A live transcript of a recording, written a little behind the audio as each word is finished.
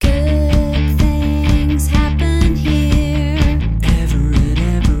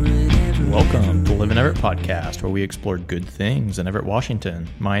podcast, where we explore good things in Everett, Washington.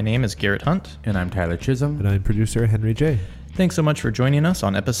 My name is Garrett Hunt. And I'm Tyler Chisholm. And I'm producer Henry J. Thanks so much for joining us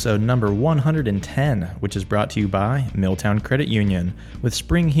on episode number 110, which is brought to you by Milltown Credit Union. With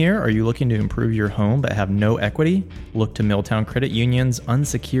spring here, are you looking to improve your home but have no equity? Look to Milltown Credit Union's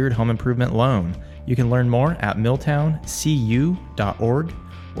unsecured home improvement loan. You can learn more at milltowncu.org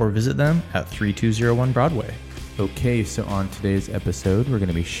or visit them at 3201 Broadway. Okay, so on today's episode, we're going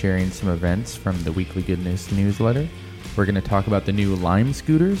to be sharing some events from the Weekly Goodness newsletter. We're going to talk about the new Lime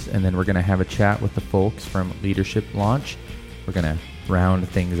scooters, and then we're going to have a chat with the folks from Leadership Launch. We're going to round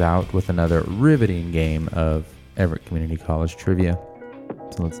things out with another riveting game of Everett Community College trivia.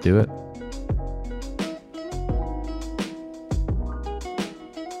 So let's do it.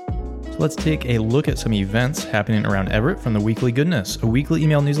 So let's take a look at some events happening around Everett from the Weekly Goodness, a weekly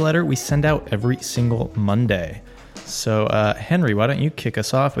email newsletter we send out every single Monday. So, Henry, why don't you kick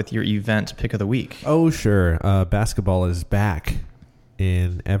us off with your event pick of the week? Oh, sure. Basketball is back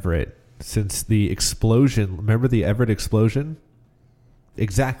in Everett since the explosion. Remember the Everett explosion?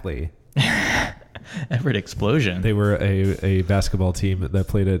 Exactly. Everett Explosion. They were a basketball team that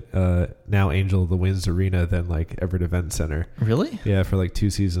played at now Angel of the Winds Arena, then like Everett Event Center. Really? Yeah, for like 2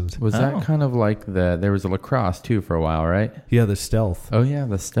 seasons. Was that kind of like there was a lacrosse too for a while, right? Yeah, the Stealth. Oh yeah,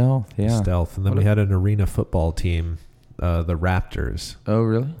 the Stealth. Yeah. Stealth. And then we had an arena football team, the Raptors. Oh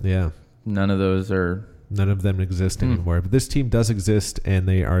really? Yeah. None of them exist anymore. But this team does exist, and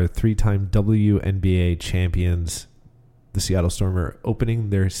they are 3-time WNBA champions. The Seattle Storm are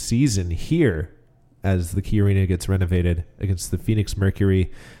opening their season here as the Key Arena gets renovated against the Phoenix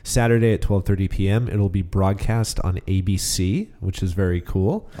Mercury Saturday at 12:30 p.m. It'll be broadcast on ABC, which is very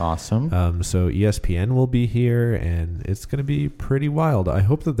cool. Awesome. So ESPN will be here, and it's going to be pretty wild. I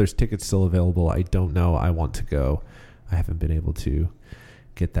hope that there's tickets still available. I don't know. I want to go. I haven't been able to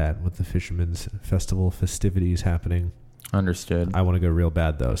get that with the Fisherman's Festival festivities happening. Understood. I want to go real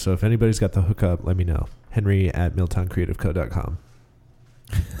bad, though. So if anybody's got the hookup, let me know. Henry@milltowncreativeco.com.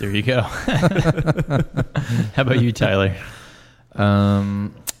 There you go. How about you, Tyler?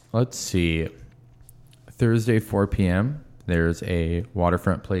 Let's see. Thursday, 4 p.m., there's a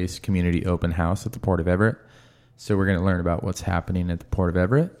Waterfront Place community open house at the Port of Everett. So we're going to learn about what's happening at the Port of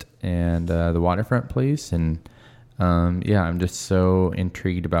Everett and the Waterfront Place. And I'm just so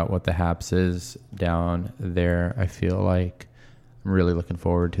intrigued about what the HAPS is down there. I feel like I'm really looking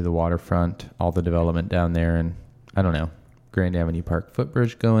forward to the waterfront, all the development down there, and I don't know, Grand Avenue Park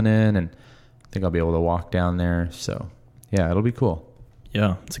footbridge going in, and I think I'll be able to walk down there. So, yeah, it'll be cool.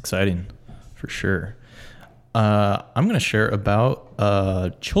 Yeah, it's exciting for sure. I'm going to share about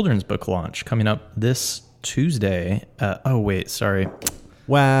a children's book launch coming up this Tuesday.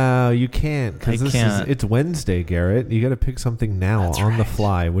 Wow, you can't, because it's Wednesday, Garrett. You got to pick something now. That's on the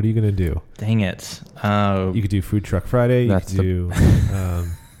fly. What are you going to do? Dang it. You could do Food Truck Friday.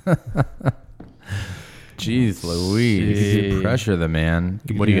 Jeez Louise. You pressure the man.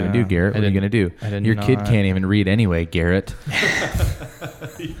 What are you going to do, Garrett? What are you going to do? Your kid can't even read anyway, Garrett.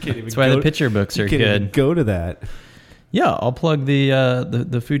 That's why the picture books are good. You can't even go to that. Yeah, I'll plug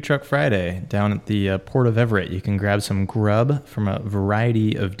the Food Truck Friday down at the Port of Everett. You can grab some grub from a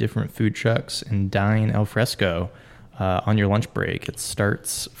variety of different food trucks and dine al fresco on your lunch break. It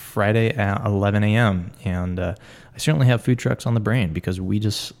starts Friday at 11 a.m. And I certainly have food trucks on the brain because we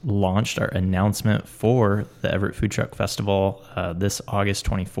just launched our announcement for the Everett Food Truck Festival this August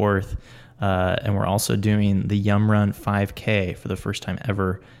 24th. And we're also doing the Yum Run 5K for the first time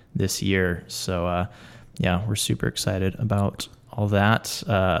ever this year. So, yeah, we're super excited about all that.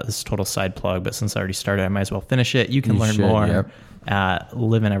 This is a total side plug, but since I already started, I might as well finish it. You can learn more at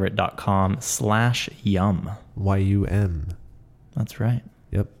liveineverett.com/yum. YUM. That's right.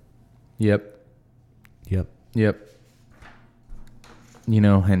 Yep. You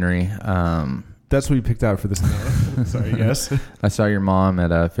know, Henry, that's what you picked out for this. Sorry, yes. I saw your mom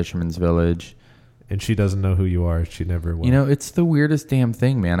at Fisherman's Village. And she doesn't know who you are. She never will. You know, it's the weirdest damn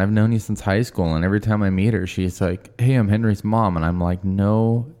thing, man. I've known you since high school, and every time I meet her, she's like, hey, I'm Henry's mom. And I'm like,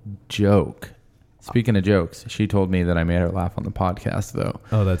 no joke. Speaking of jokes, she told me that I made her laugh on the podcast, though.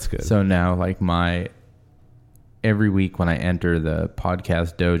 Oh, that's good. So now, like, every week when I enter the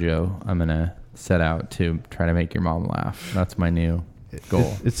podcast dojo, I'm going to set out to try to make your mom laugh. That's my new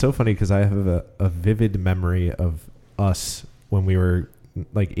goal. It's so funny because I have a vivid memory of us when we were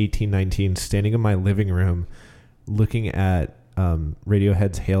like 18, 19, standing in my living room looking at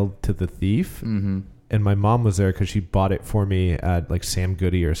Radiohead's Hail to the Thief. Mm-hmm. and my mom was there because she bought it for me at like Sam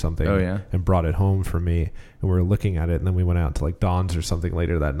Goody or something. Oh, yeah. And brought it home for me, and we were looking at it, and then we went out to like Don's or something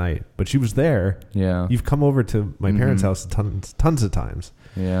later that night. But she was there. Yeah. You've come over to my parents' house tons of times.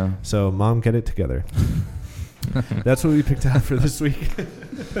 Yeah. So, Mom, get it together. That's what we picked out for this week.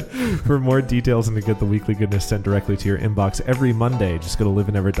 For more details and to get the weekly goodness sent directly to your inbox every Monday, just go to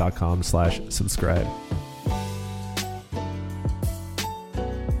liveineverett.com/subscribe.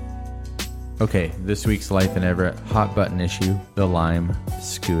 Okay, this week's Life in Everett hot button issue, the Lime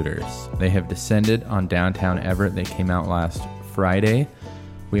scooters. They have descended on downtown Everett. They came out last Friday.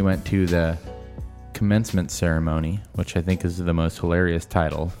 We went to the commencement ceremony, which I think is the most hilarious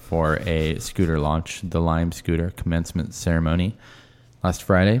title for a scooter launch, the Lime Scooter Commencement Ceremony. Last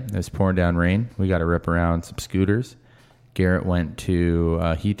Friday, it was pouring down rain. We got to rip around some scooters. Garrett went to,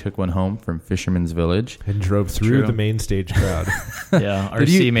 he took one home from Fisherman's Village. And drove through True. the main stage crowd. Yeah,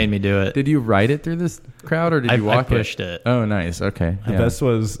 RC made me do it. Did you ride it through this crowd or did you walk I pushed it. Oh, nice. Okay. The best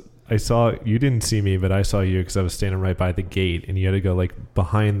was, I saw, you didn't see me, but I saw you because I was standing right by the gate, and you had to go like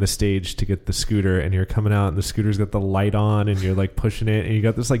behind the stage to get the scooter, and you're coming out and the scooter's got the light on and you're like pushing it, and you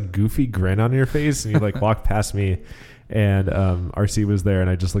got this like goofy grin on your face, and you like walked past me, and RC was there, and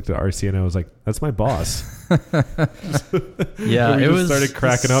I just looked at RC and I was like, that's my boss. Yeah, And we it just was started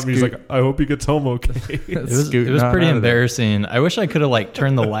cracking up, and he's like, I hope he gets home okay. It was pretty embarrassing. I wish I could have like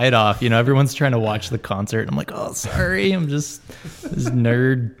turned the light off. You know, everyone's trying to watch the concert. I'm like, oh, sorry. I'm just this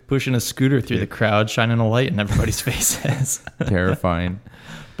nerd pushing a scooter through the crowd, shining a light in everybody's faces. Terrifying.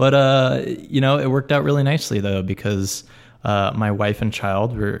 But, you know, it worked out really nicely, though, because my wife and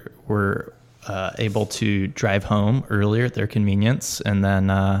child were able to drive home earlier at their convenience. And then,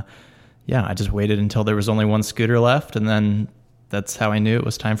 yeah, I just waited until there was only one scooter left. And then that's how I knew it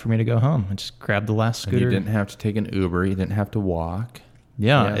was time for me to go home. I just grabbed the last And scooter. you didn't have to take an Uber. You didn't have to walk.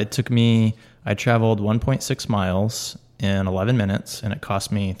 Yeah, it took me, I traveled 1.6 miles in 11 minutes, and it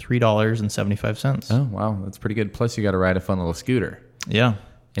cost me $3.75. Oh, wow. That's pretty good. Plus, you got to ride a fun little scooter. Yeah,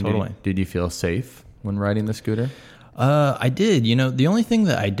 And totally. Did you feel safe when riding the scooter? I did. You know, the only thing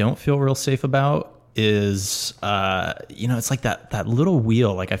that I don't feel real safe about is, you know, it's like that little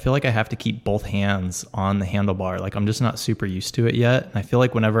wheel. Like, I feel like I have to keep both hands on the handlebar. Like, I'm just not super used to it yet. And I feel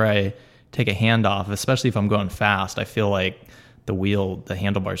like whenever I take a hand off, especially if I'm going fast, I feel like the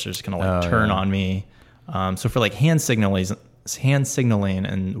handlebars are just going to like turn on me. So for like hand signaling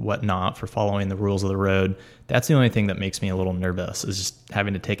and whatnot, for following the rules of the road, that's the only thing that makes me a little nervous, is just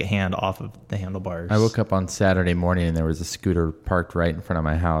having to take a hand off of the handlebars. I woke up on Saturday morning and there was a scooter parked right in front of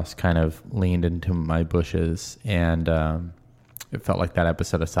my house, kind of leaned into my bushes. And it felt like that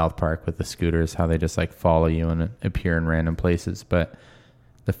episode of South Park with the scooters, how they just like follow you and appear in random places. But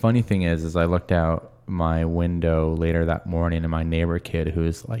the funny thing is I looked out my window later that morning, and my neighbor kid,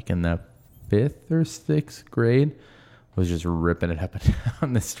 who's like in the 5th or 6th grade, was just ripping it up and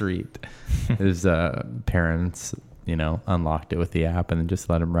down the street. His parents, you know, unlocked it with the app and then just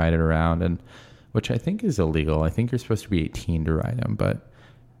let him ride it around, and which I think is illegal. I think you're supposed to be 18 to ride them, but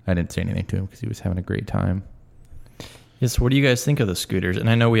I didn't say anything to him because he was having a great time. Yes. What do you guys think of the scooters? And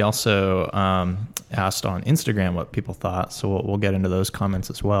I know we also asked on Instagram what people thought, so we'll get into those comments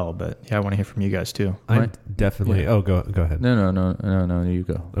as well. But yeah, I want to hear from you guys too. I'm definitely. Yeah. Oh, go ahead. No, you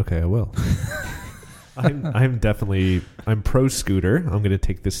go. Okay, I will. I'm pro scooter. I'm going to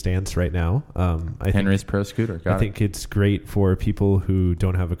take this stance right now. Henry's pro scooter. I think it's great for people who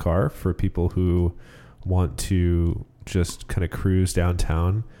don't have a car, for people who want to just kind of cruise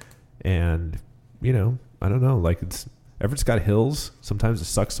downtown, and you know, I don't know, like Everett's got hills. Sometimes it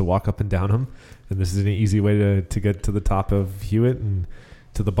sucks to walk up and down them, and this is an easy way to get to the top of Hewitt and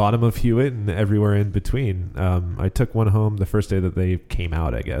to the bottom of Hewitt and everywhere in between. I took one home the first day that they came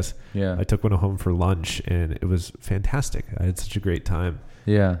out, I guess. Yeah. I took one home for lunch, and it was fantastic. I had such a great time.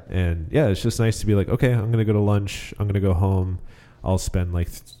 Yeah. And yeah, it's just nice to be like, okay, I'm going to go to lunch. I'm going to go home. I'll spend like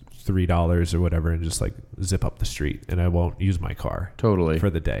 $3 or whatever and just like zip up the street, and I won't use my car Totally. for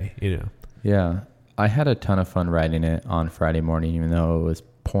the day, you know? Yeah. I had a ton of fun riding it on Friday morning, even though it was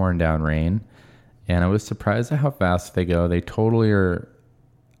pouring down rain. And I was surprised at how fast they go. They totally are,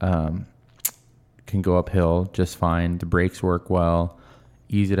 can go uphill just fine. The brakes work well,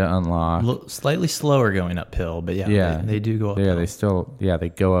 easy to unlock. Slightly slower going uphill, but yeah. They do go uphill. They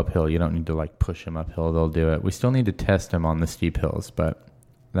go uphill. You don't need to like push them uphill. They'll do it. We still need to test them on the steep hills, but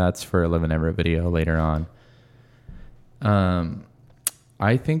that's for a Live in Everett video later on.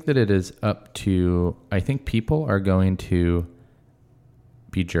 I think that it is up to, I think people are going to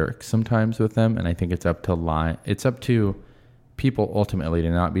be jerks sometimes with them, and I think it's up to people ultimately to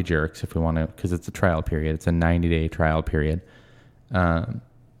not be jerks if we want to, because it's a trial period. It's a 90-day trial period.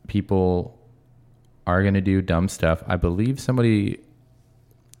 People are going to do dumb stuff. I believe somebody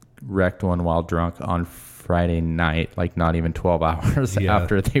wrecked one while drunk on Friday night, like not even 12 hours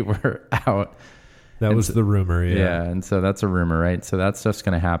after they were out. That was the rumor, yeah. And so that's a rumor, right? So that stuff's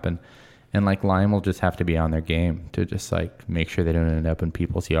going to happen. And like Lime will just have to be on their game to just like make sure they don't end up in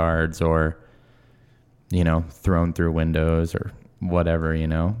people's yards or, you know, thrown through windows or whatever, you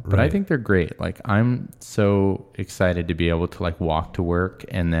know. But I think they're great. Like I'm so excited to be able to like walk to work,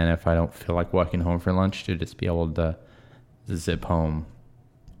 and then if I don't feel like walking home for lunch, to just be able to zip home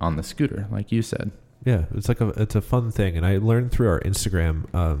on the scooter, like you said. Yeah, it's a fun thing. And I learned through our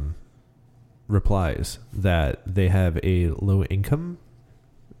Instagram replies that they have a low income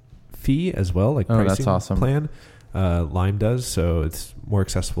fee as well, like pricing that's awesome. plan. Lime does, so it's more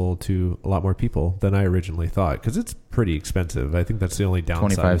accessible to a lot more people than I originally thought, because it's pretty expensive. I think that's the only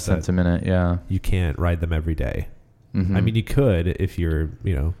downside. 25 cents a minute, yeah. You can't ride them every day. Mm-hmm. I mean, you could if you're,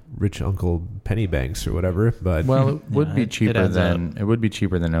 you know, rich Uncle Pennybanks or whatever, but well, it would be cheaper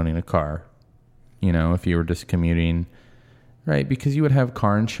than owning a car. You know, if you were just commuting, right? Because you would have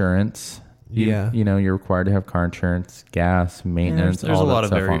car insurance. You know, you're required to have car insurance, gas, maintenance, there's all a lot that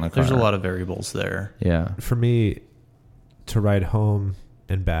stuff on the car. There's a lot of variables there. Yeah. For me, to ride home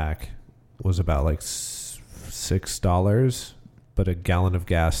and back was about like $6, but a gallon of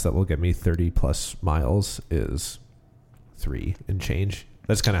gas that will get me 30 plus miles is $3 and change.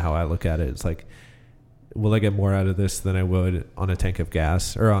 That's kind of how I look at it. It's like, will I get more out of this than I would on a tank of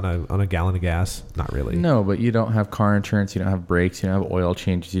gas or on a gallon of gas? Not really. No, but you don't have car insurance. You don't have brakes. You don't have oil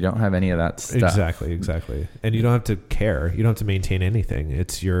changes. You don't have any of that stuff. Exactly. And you don't have to care. You don't have to maintain anything.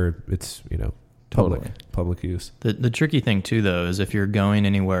 It's you know, public use. The tricky thing too, though, is if you're going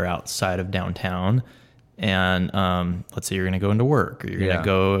anywhere outside of downtown, and let's say you're going to go into work or you're going to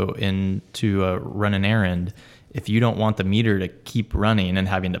go in to run an errand. If you don't want the meter to keep running and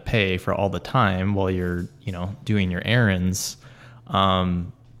having to pay for all the time while you're, you know, doing your errands,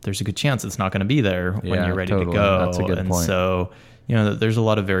 there's a good chance it's not going to be there when you're ready to go. That's a good point. So, you know, there's a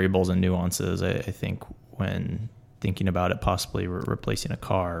lot of variables and nuances, I think, when thinking about it possibly replacing a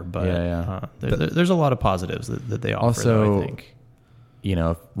car. But there's a lot of positives that they offer, also, though, I think. You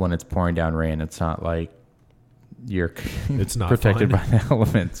know, when it's pouring down rain, it's not like it's not protected fun. by the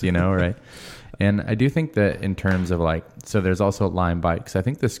elements, you know, right? And I do think that in terms of like, so there's also Lime bikes. I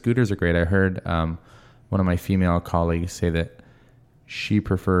think the scooters are great. I heard one of my female colleagues say that she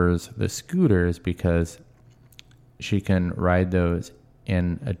prefers the scooters because she can ride those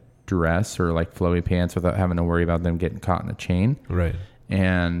in a dress or like flowy pants without having to worry about them getting caught in the chain. Right.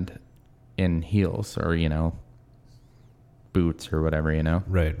 And in heels or, you know, boots or whatever, you know.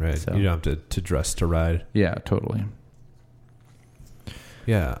 Right. So, you don't have to dress to ride. Yeah, totally.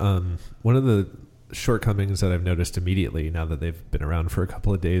 Yeah, one of the shortcomings that I've noticed immediately now that they've been around for a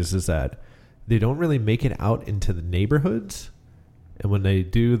couple of days is that they don't really make it out into the neighborhoods, and when they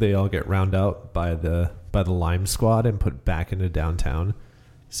do, they all get round out by the Lime squad and put back into downtown.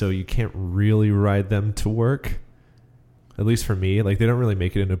 So you can't really ride them to work. At least for me, like they don't really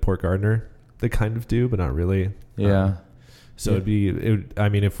make it into Port Gardner. They kind of do, but not really. Yeah. So I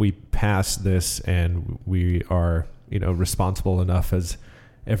mean, if we pass this and we are, you know, responsible enough as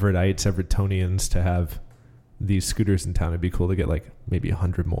Everetonians to have these scooters in town, it'd be cool to get like maybe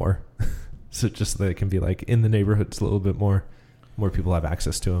 100 more. So just that it can be like in the neighborhoods a little bit more people have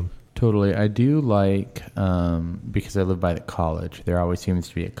access to them. Totally. I do like, because I live by the college, there always seems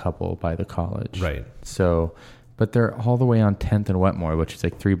to be a couple by the college. Right. So, but they're all the way on 10th and Wetmore, which is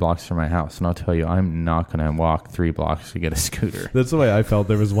like 3 blocks from my house. And I'll tell you, I'm not going to walk 3 blocks to get a scooter. That's the way I felt.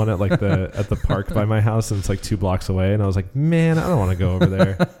 There was one at like at the park by my house, and it's like 2 blocks away. And I was like, man, I don't want to go over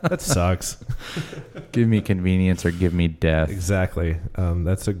there. That sucks. Give me convenience or give me death. Exactly.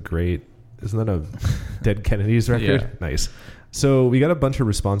 That's a great, isn't that a Dead Kennedys record? Yeah. Nice. So we got a bunch of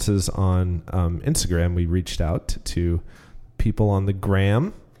responses on Instagram. We reached out to people on the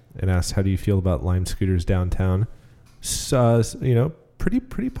gram and asked, how do you feel about Lime scooters downtown? So, you know,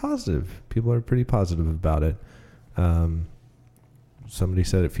 pretty positive. People are pretty positive about it. Somebody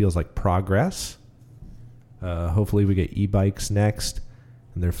said it feels like progress. Hopefully we get e-bikes next,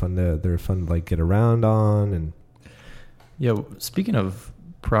 and they're fun to like get around on. And yeah, speaking of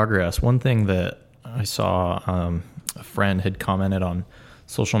progress, one thing that I saw, a friend had commented on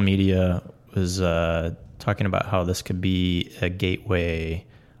social media was talking about how this could be a gateway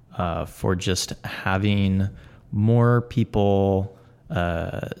for just having more people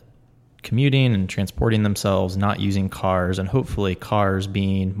commuting and transporting themselves, not using cars, and hopefully cars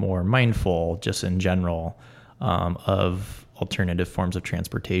being more mindful just in general of alternative forms of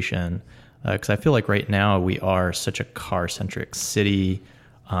transportation. Because I feel like right now we are such a car-centric city.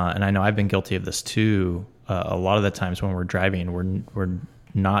 And I know I've been guilty of this too. A lot of the times when we're driving, we're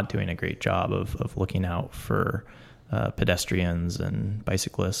not doing a great job of looking out for pedestrians and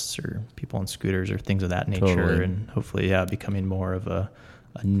bicyclists or people on scooters or things of that nature. Totally. And hopefully, becoming more of a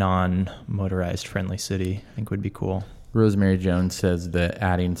non-motorized friendly city, I think would be cool. Rosemary Jones says that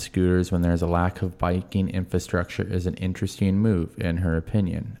adding scooters when there's a lack of biking infrastructure is an interesting move, in her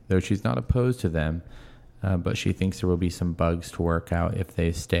opinion, though she's not opposed to them, but she thinks there will be some bugs to work out if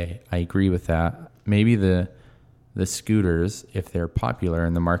they stay. I agree with that. Maybe the scooters, if they're popular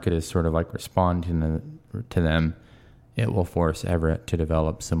and the market is sort of like responding to them, it will force Everett to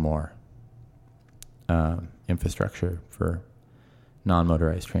develop some more infrastructure for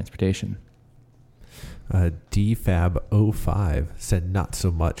non-motorized transportation. DFAB05 said not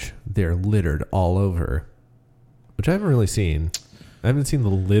so much. They're littered all over, which I haven't really seen. I haven't seen the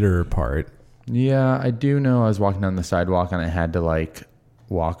litter part. Yeah, I do know I was walking down the sidewalk and I had to like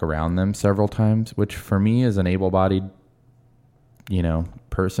walk around them several times, which for me as an able-bodied,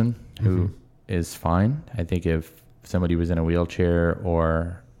 person who is fine. I think if somebody was in a wheelchair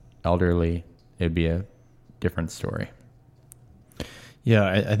or elderly, it'd be a different story. Yeah,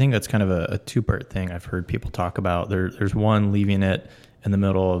 I think that's kind of a two-part thing I've heard people talk about. There's one, leaving it in the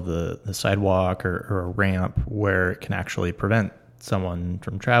middle of the sidewalk or a ramp where it can actually prevent someone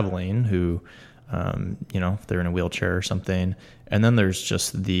from traveling who, if they're in a wheelchair or something. And then there's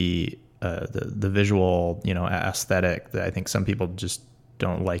just the visual, aesthetic that I think some people just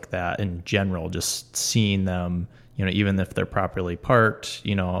don't like that in general, just seeing them, even if they're properly parked,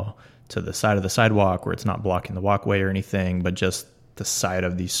 to the side of the sidewalk where it's not blocking the walkway or anything, but just the side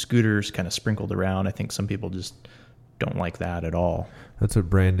of these scooters kind of sprinkled around. I think some people just don't like that at all. That's what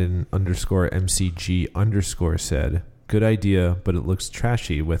Brandon _MCG_ said. Good idea, but it looks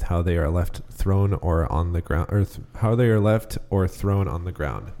trashy with how they are left thrown or on the ground, or how they are left or thrown on the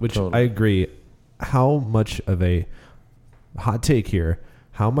ground, which Totally. I agree. How much of a hot take here?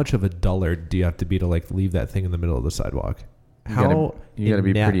 How much of a dullard do you have to be to like leave that thing in the middle of the sidewalk? You gotta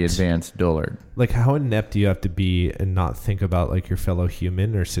be pretty advanced dullard. Like, how inept do you have to be and not think about like your fellow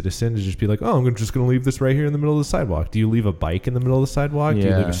human or citizen to just be like, oh, I'm just going to leave this right here in the middle of the sidewalk? Do you leave a bike in the middle of the sidewalk? Do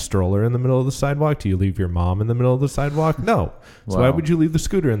you leave a stroller in the middle of the sidewalk? Do you leave your mom in the middle of the sidewalk? No. So why would you leave the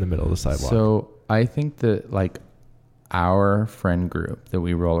scooter in the middle of the sidewalk? So I think that like our friend group that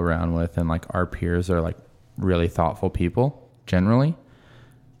we roll around with and like our peers are like really thoughtful people generally.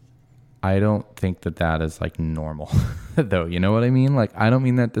 I don't think that is like normal though. You know what I mean? Like, I don't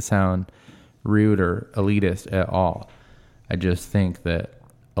mean that to sound rude or elitist at all. I just think that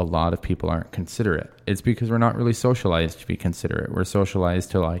a lot of people aren't considerate. It's because we're not really socialized to be considerate. We're socialized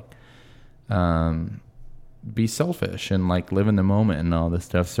to like, be selfish and like live in the moment and all this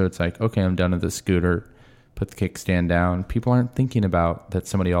stuff. So it's like, okay, I'm done with the scooter, put the kickstand down. People aren't thinking about that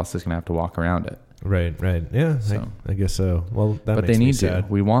somebody else is going to have to walk around it. Right. Yeah, So, I guess so. Well, that but makes they me need sad.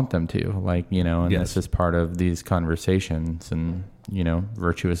 to. We want them to, like, and Yes. that's just part of these conversations and,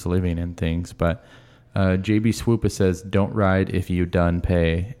 virtuous living and things. But JB Swoopa says, don't ride if you done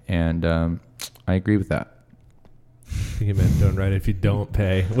pay. And I agree with that. I think you meant don't ride if you don't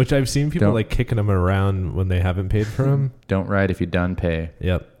pay, which I've seen people like kicking them around when they haven't paid for them. Don't ride if you done pay.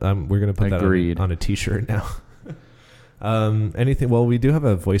 Yep. We're going to put Agreed. that on a t-shirt now. Anything? Well, we do have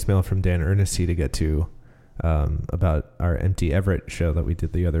a voicemail from Dan Ernest to get to about our Empty Everett show that we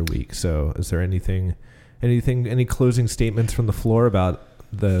did the other week. So is there any closing statements from the floor about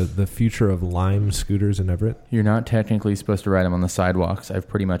the future of Lime scooters in Everett? You're not technically supposed to ride them on the sidewalks. I've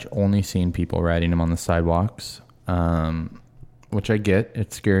pretty much only seen people riding them on the sidewalks, which I get.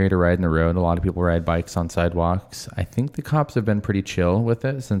 It's scary to ride in the road. A lot of people ride bikes on sidewalks. I think the cops have been pretty chill with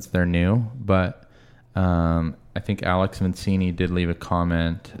it since they're new, but I think Alex Mancini did leave a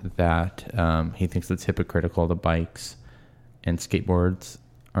comment that he thinks it's hypocritical that bikes and skateboards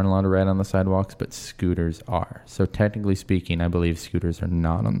aren't allowed to ride on the sidewalks, but scooters are. So technically speaking, I believe scooters are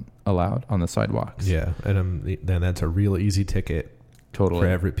not allowed on the sidewalks. Yeah, and then that's a real easy ticket. Totally. For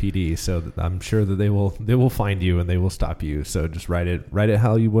Everett PD, so I'm sure that they will find you and they will stop you. So just ride it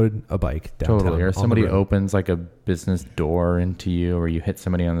how you would a bike downtown. Totally. Or somebody opens like a business door into you, or you hit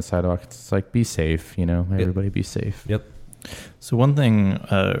somebody on the sidewalk. It's like, be safe. Everybody be safe. Yep. So one thing,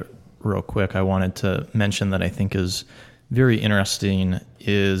 real quick, I wanted to mention that I think is very interesting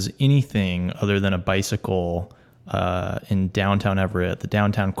is anything other than a bicycle in downtown Everett, the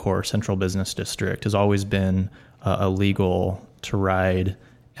downtown core central business district, has always been illegal to ride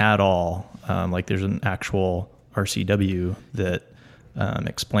at all. Like there's an actual RCW that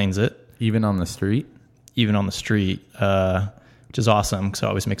explains it. Even on the street? Even on the street. which is awesome because it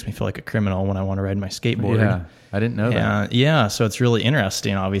always makes me feel like a criminal when I want to ride my skateboard. Yeah, I didn't know that. Yeah, so it's really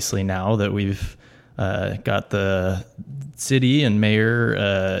interesting, obviously, now that we've got the city and mayor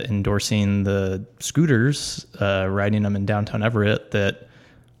endorsing the scooters, riding them in downtown Everett, that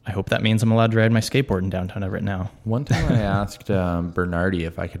I hope that means I'm allowed to ride my skateboard in downtown Everett now. One time I asked Bernardi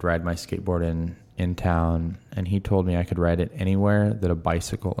if I could ride my skateboard in town, and he told me I could ride it anywhere that a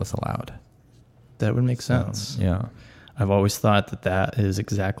bicycle is allowed. That would make sense. Yeah. I've always thought that that is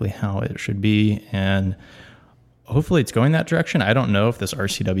exactly how it should be, and hopefully it's going that direction. I don't know if this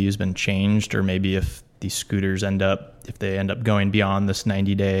RCW has been changed, or maybe if these scooters end up going beyond this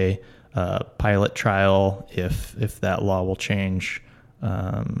 90-day pilot trial, if that law will change.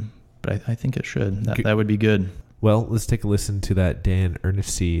 But I think it should. That would be good. Well, let's take a listen to that Dan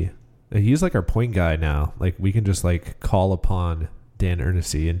Ernestine. He's like our point guy now. Like, we can just like call upon Dan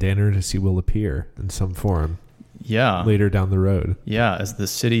Ernestine, and Dan Ernestine will appear in some form. Yeah. Later down the road. Yeah, as the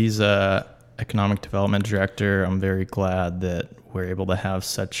city's economic development director, I'm very glad that we're able to have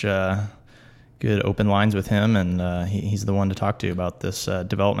such good open lines with him, and he's the one to talk to about this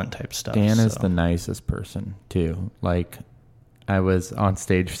development type stuff. Dan is the nicest person too. Like, I was on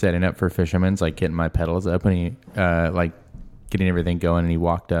stage setting up for Fisherman's, like getting my pedals up, and he like getting everything going, and he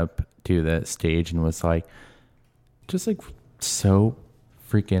walked up to the stage and was like, just like so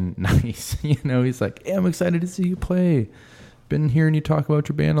freaking nice. You know, he's like, hey, I'm excited to see you play. Been hearing you talk about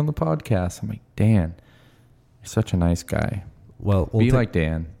your band on the podcast. I'm like, Dan, you're such a nice guy. Well, be like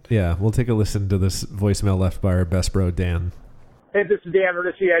Dan. Yeah, we'll take a listen to this voicemail left by our best bro, Dan. Hey, this is Dan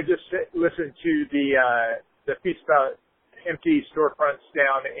Ernestine. I just listened to the piece about empty storefronts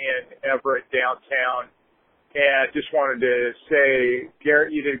down in Everett downtown, and just wanted to say,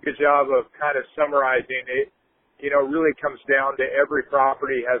 Garrett, you did a good job of kind of summarizing it. You know, it really comes down to every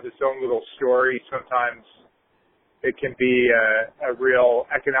property has its own little story. Sometimes it can be a real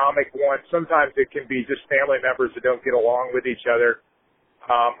economic one. Sometimes it can be just family members that don't get along with each other.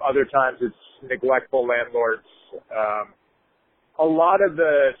 Other times it's neglectful landlords. A lot of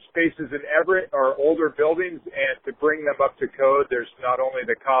the spaces in Everett are older buildings, and to bring them up to code, there's not only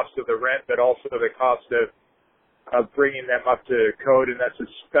the cost of the rent, but also the cost of bringing them up to code, and that's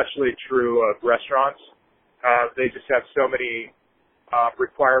especially true of restaurants. They just have so many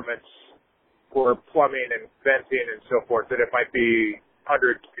requirements for plumbing and venting and so forth that it might be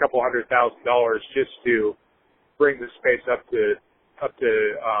 $100,000 just to bring the space up to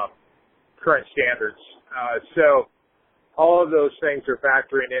current standards. So all of those things are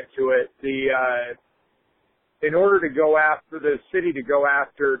factoring into it. In order to go after the city to go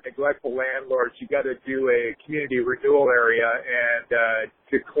after neglectful landlords, you got to do a community renewal area and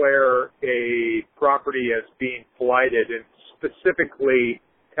declare a property as being blighted, and specifically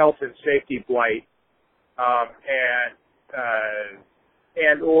health and safety blight,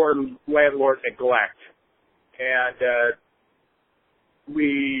 and or landlord neglect. And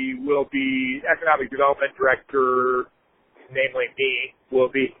we will be, economic development director, namely me, will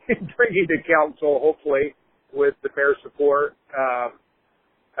be bringing to council, hopefully, with the mayor's support,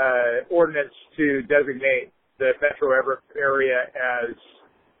 ordinance to designate the Metro Everett area as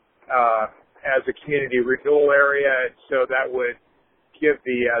a community renewal area. And so that would give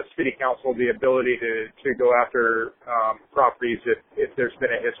the city council the ability to go after properties if there's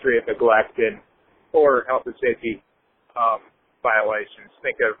been a history of neglect or health and safety violations.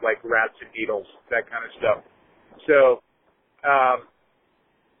 Think of like rats and needles, that kind of stuff. So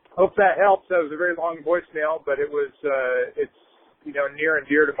hope that helps. That was a very long voicemail, but it's near and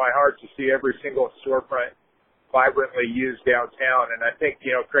dear to my heart to see every single storefront vibrantly used downtown. And I think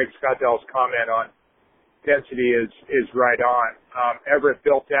Craig Scottell's comment on density is right on. Everett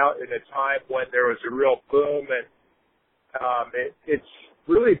built out in a time when there was a real boom, and it's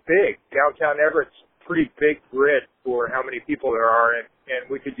really big. Downtown Everett's pretty big grid for how many people there are, and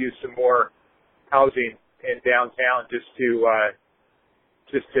we could use some more housing in downtown just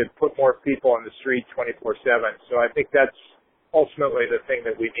to put more people on the street 24/7. So I think that's ultimately the thing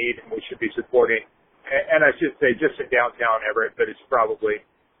that we need and we should be supporting. And I should say just in downtown Everett, but it's probably,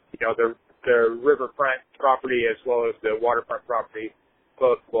 the riverfront property as well as the waterfront property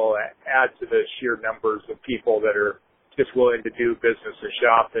both will add to the sheer numbers of people that are just willing to do business and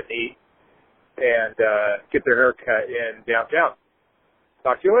shop and eat and get their hair cut in downtown.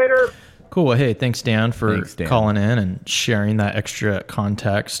 Talk to you later. Cool. Well, hey, thanks, Dan, for Thanks, Dan. calling in and sharing that extra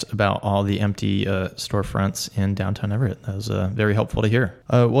context about all the empty storefronts in downtown Everett. That was very helpful to hear.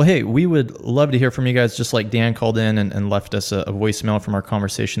 Well, hey, we would love to hear from you guys, just like Dan called in and left us a voicemail from our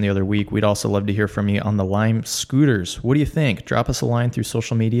conversation the other week. We'd also love to hear from you on the Lime scooters. What do you think? Drop us a line through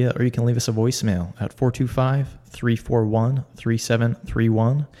social media, or you can leave us a voicemail at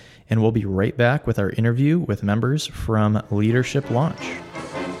 425-341-3731. And we'll be right back with our interview with members from Leadership Launch.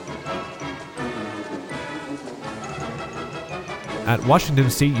 At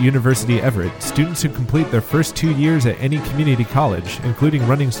Washington State University Everett, students who complete their first 2 years at any community college, including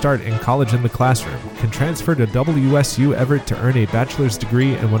Running Start and College in the Classroom, can transfer to WSU Everett to earn a bachelor's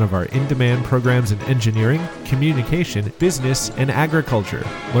degree in one of our in-demand programs in engineering, communication, business, and agriculture.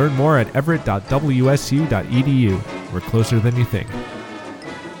 Learn more at everett.wsu.edu. We're closer than you think.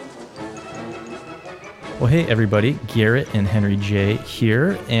 Well, hey, everybody. Garrett and Henry J.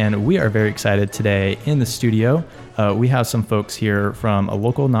 here, and we are very excited today in the studio. We have some folks here from a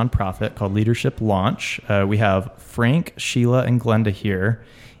local nonprofit called Leadership Launch. We have Frank, Sheila, and Glenda here,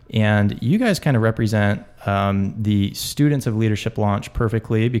 and you guys kind of represent the students of Leadership Launch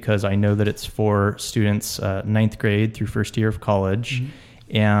perfectly, because I know that it's for students 9th grade through first year of college.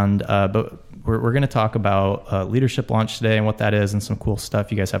 Mm-hmm. And but we're going to talk about Leadership Launch today and what that is and some cool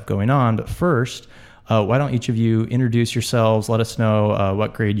stuff you guys have going on. But first, why don't each of you introduce yourselves, let us know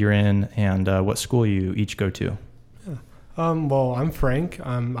what grade you're in and what school you each go to. Well, I'm Frank.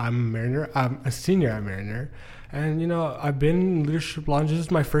 I'm a Mariner. I'm a senior at Mariner. And, I've been in Leadership Launch. This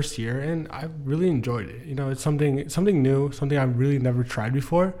is my first year, and I've really enjoyed it. It's something new, something I've really never tried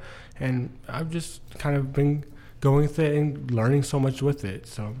before. And I've just kind of been going with it and learning so much with it.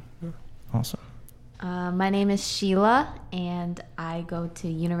 So, yeah. Awesome. My name is Sheila, and I go to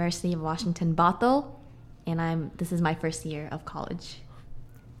University of Washington, Bothell, and this is my first year of college.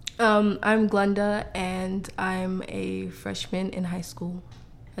 I'm Glenda, and I'm a freshman in high school.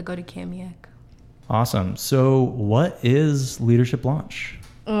 I go to Kamiak. Awesome. So what is Leadership Launch?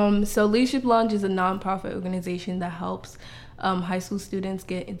 So Leadership Launch is a nonprofit organization that helps high school students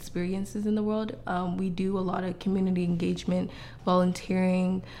get experiences in the world. We do a lot of community engagement,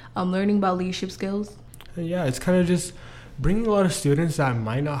 volunteering, learning about leadership skills. Yeah, it's kind of just bringing a lot of students that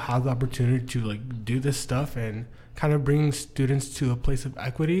might not have the opportunity to do this stuff, and kind of bringing students to a place of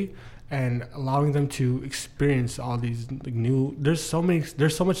equity and allowing them to experience all these new. There's so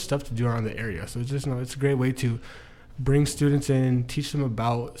much stuff to do around the area, so it's just it's a great way to bring students in, teach them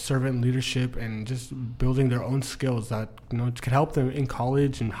about servant leadership and just building their own skills that could help them in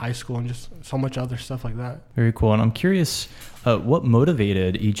college and high school and just so much other stuff like that. Very cool. And I'm curious, what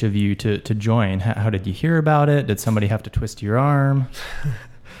motivated each of you to join? How did you hear about it? Did somebody have to twist your arm?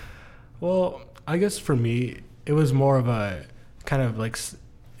 Well, I guess for me, it was more of a kind of it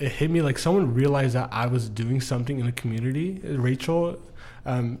hit me like someone realized that I was doing something in the community. Rachel,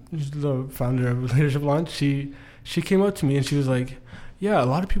 the founder of Leadership Launch, she came up to me and she was like, yeah, a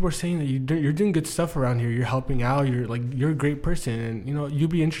lot of people are saying that you're doing good stuff around here. You're helping out. You're a great person, and you'd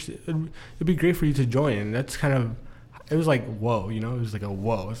be interested. It'd be great for you to join. And that's kind of, it was like whoa, it was like a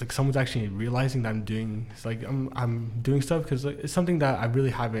whoa. It's like someone's actually realizing that I'm doing stuff, because it's something that I really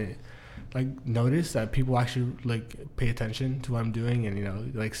haven't noticed, that people actually pay attention to what I'm doing and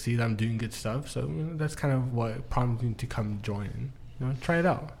see that I'm doing good stuff. So that's kind of what prompted me to come join and try it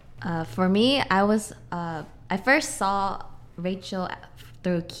out. For me, I first saw Rachel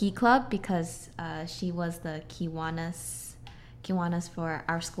through Key Club because she was the Kiwanis for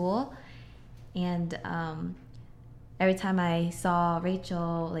our school, and every time I saw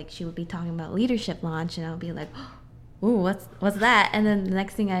Rachel, she would be talking about Leadership Launch, and I would be like, ooh, what's that? And then the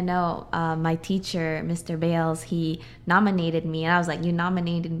next thing I know, my teacher, Mr. Bales, he nominated me, and I was like, you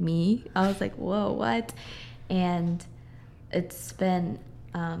nominated me? I was like, whoa, what? And it's been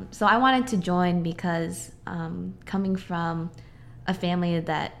so I wanted to join because coming from a family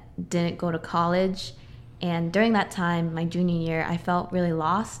that didn't go to college, and during that time, my junior year, I felt really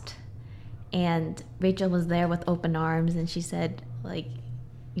lost. And Rachel was there with open arms, and she said,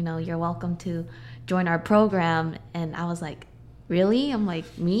 you're welcome to join our program. And I was like, really? I'm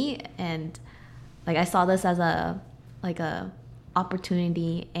like, me? And I saw this as a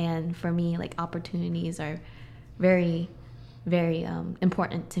opportunity, and for me, opportunities are very, very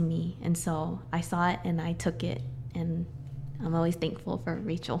important to me. And so I saw it and I took it, and I'm always thankful for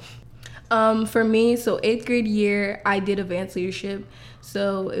Rachel. For me, so 8th grade year, I did advanced leadership.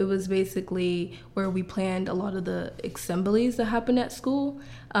 So it was basically where we planned a lot of the assemblies that happened at school.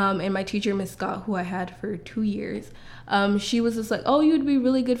 And my teacher, Miss Scott, who I had for 2 years, she was just like, oh, you'd be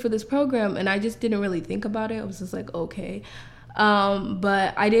really good for this program. And I just didn't really think about it. I was just like, okay.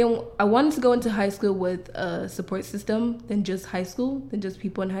 But I wanted to go into high school with a support system than just high school, than just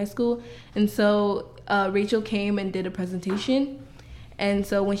people in high school. And so Rachel came and did a presentation. And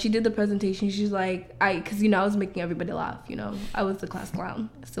so when she did the presentation, she's like, because, I was making everybody laugh, I was the class clown,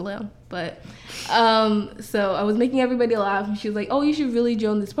 still am. But, so I was making everybody laugh, and she was like, oh, you should really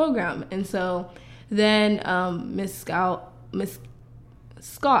join this program. And so then Miss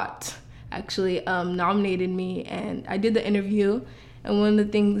Scott actually nominated me, and I did the interview. And one of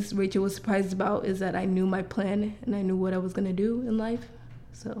the things Rachel was surprised about is that I knew my plan, and I knew what I was going to do in life.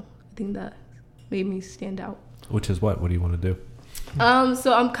 So I think that made me stand out. Which is what? What do you want to do?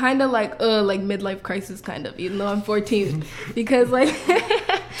 So I'm kind of like midlife crisis kind of, even though I'm 14, because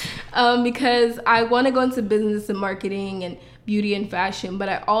because I want to go into business and marketing and beauty and fashion, but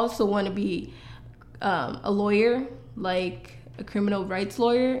I also want to be a lawyer, like a criminal rights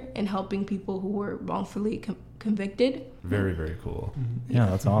lawyer, and helping people who were wrongfully convicted. Very, very cool. Yeah,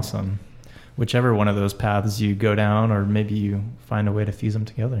 that's awesome. Whichever one of those paths you go down, or maybe you find a way to fuse them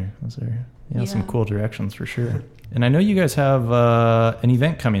together. Those are some cool directions for sure. And I know you guys have an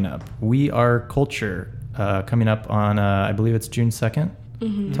event coming up. We Are Culture, coming up on, I believe it's June 2nd.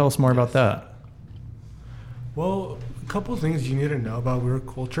 Mm-hmm. Tell us more about that. Well, a couple of things you need to know about We Are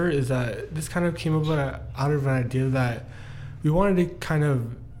Culture is that this kind of came out of an idea that we wanted to kind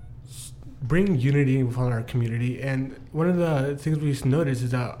of bring unity within our community. And one of the things we noticed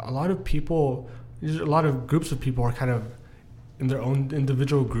is that a lot of groups of people are kind of in their own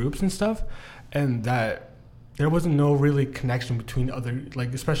individual groups and stuff, and that there wasn't no really connection between other,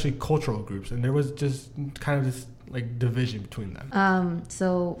 especially cultural groups, and there was just kind of this division between them.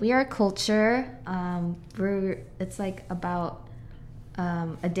 So We Are Culture, it's about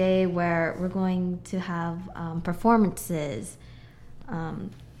a day where we're going to have performances,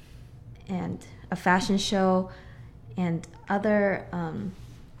 and a fashion show, and other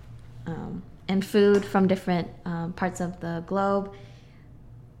and food from different parts of the globe,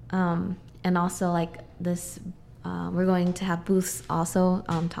 and also this. We're going to have booths also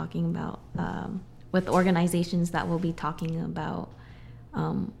talking about with organizations that will be talking about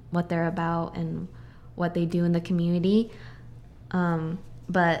what they're about and what they do in the community.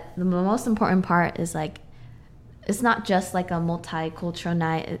 But the most important part is it's not just a multicultural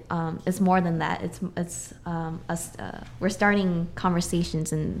night. It's more than that. It's us. We're starting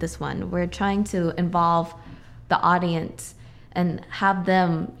conversations in this one. We're trying to involve the audience and have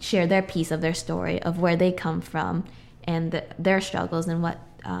them share their piece of their story of where they come from and their struggles and what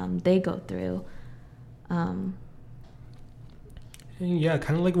they go through. And yeah,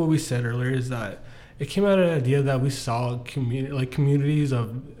 kind of like what we said earlier is that it came out of the idea that we saw communities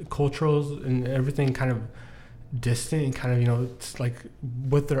of cultures and everything kind of distant and kind of, it's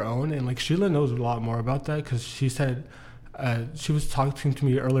with their own. And Sheila knows a lot more about that, because she said, she was talking to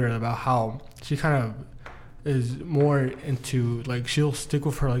me earlier about how she kind of is more into she'll stick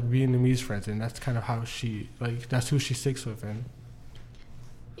with her Vietnamese friends, and that's kind of how she that's who she sticks with. And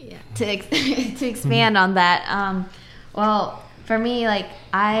yeah, to expand on that, well, for me,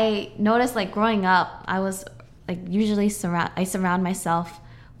 I noticed growing up, I was usually surround myself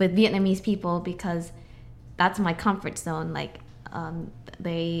with Vietnamese people because that's my comfort zone.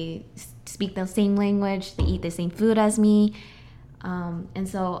 They speak the same language, they eat the same food as me, and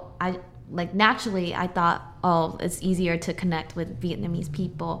so I naturally I thought, oh, it's easier to connect with Vietnamese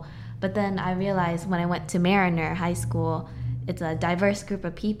people. But then I realized when I went to Mariner High School, it's a diverse group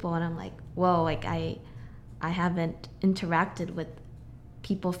of people, and I'm whoa, I haven't interacted with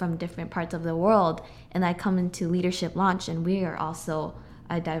people from different parts of the world. And I come into Leadership Launch, and we are also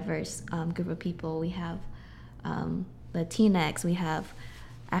a diverse group of people. We have Latinx, we have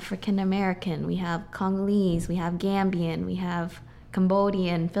African American, we have Congolese, we have Gambian, we have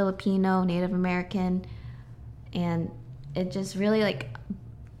Cambodian, Filipino, Native American, and it just really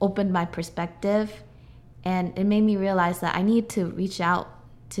opened my perspective, and it made me realize that I need to reach out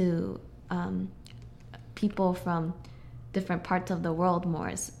to people from different parts of the world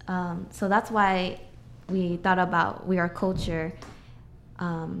more. So that's why we thought about We Are Culture,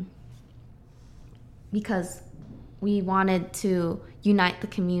 because we wanted to unite the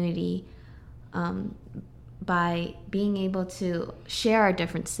community by being able to share our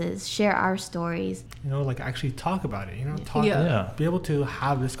differences, share our stories. Actually talk about it, Yeah. Be able to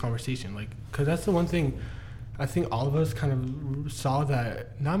have this conversation. Because that's the one thing I think all of us kind of saw,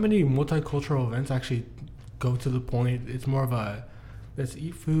 that not many multicultural events actually go to the point. It's more of a, let's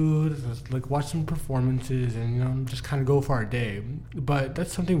eat food, let's watch some performances, and, just kind of go for our day. But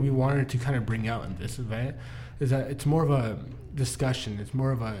that's something we wanted to kind of bring out in this event, is that it's more of a discussion. It's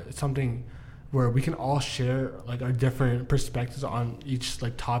more of something where we can all share like our different perspectives on each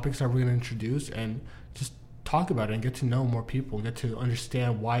like topics that we're going to introduce, and just talk about it and get to know more people, get to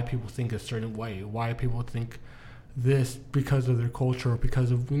understand why people think a certain way, why people think this because of their culture or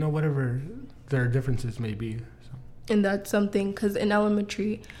because of, you know, whatever their differences may be. So. And that's something, because in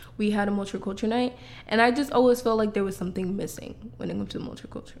elementary we had a multicultural night, and I just always felt like there was something missing when it comes to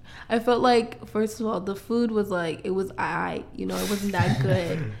multicultural. I felt like, first of all, the food was like, it was you know, it wasn't that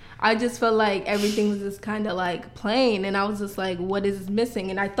good. I just felt like everything was just kind of like plain, and I was just like, what is missing?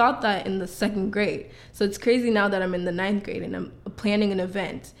 And I thought that in the 2nd grade. So it's crazy now that I'm in the 9th grade and I'm planning an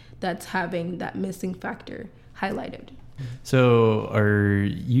event that's having that missing factor highlighted. So are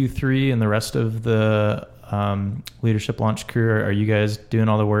you three and the rest of the Leadership Launch crew, are you guys doing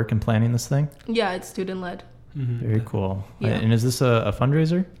all the work and planning this thing? Yeah, it's student-led. Very cool. Yeah. And is this a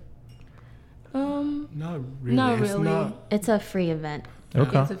fundraiser? Not really. Not really. It's a free event.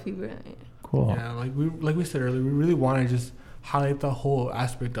 Okay. It's a fever. Cool. Yeah, like we said earlier, we really want to just highlight the whole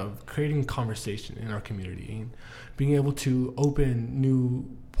aspect of creating conversation in our community and being able to open new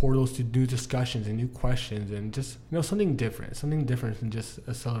portals to new discussions and new questions, and just, you know, something different than just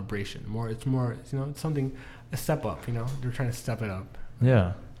a celebration. It's more, you know, it's something, a step up, you know, they're trying to step it up.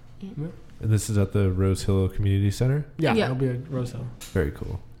 Yeah. Yeah, And this is at the Rose Hill Community Center? yeah. Yeah. It'll be at Rose Hill. Very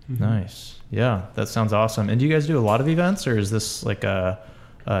cool. Nice. Yeah, that sounds awesome. And do you guys do a lot of events, or is this like an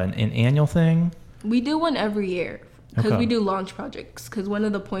annual thing? We do one every year because Okay. we do launch projects, because one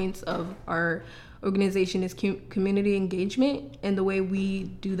of the points of our organization is community engagement, and the way we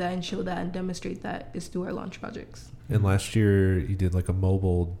do that and show that and demonstrate that is through our launch projects. And last year you did like a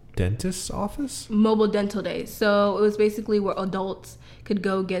mobile dentist's office? Mobile dental day. So it was basically where adults could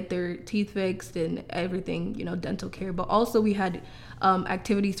go get their teeth fixed and everything, you know, dental care. But also we had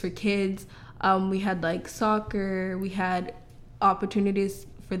activities for kids. We had like soccer. We had opportunities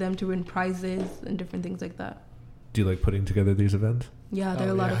for them to win prizes and different things like that. Do you like putting together these events? Yeah, they're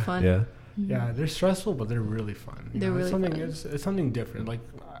a lot of fun. Yeah. Yeah, they're stressful, but they're really fun. You They're know, really something. fun. It's something different. Like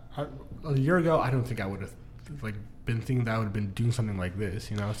a year ago, I don't think I would have like been thinking that I would have been doing something like this.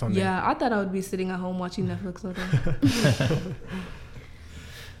 You know, something. Yeah, I thought I would be sitting at home watching Netflix all day.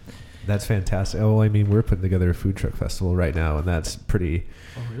 That's fantastic. Oh, well, I mean, we're putting together a food truck festival right now, and that's pretty,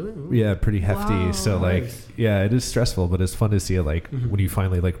 Oh really? Ooh. yeah, pretty hefty. Wow. So like, Nice. yeah, it is stressful, but it's fun to see it like when you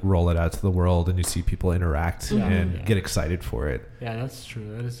finally like roll it out to the world and you see people interact Yeah. and Yeah. get excited for it. Yeah, that's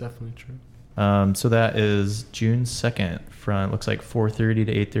true. That is definitely true. So that is June 2nd from, looks like 4:30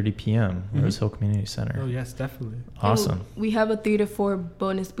 to 8:30 p.m. Rose Hill Community Center. Oh yes, definitely. Awesome. And we have a 3 to 4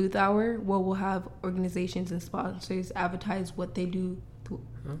 bonus booth hour where we'll have organizations and sponsors advertise what they do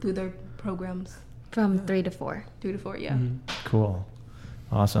through their programs. From 3 to 4. 3 to 4, yeah. Cool.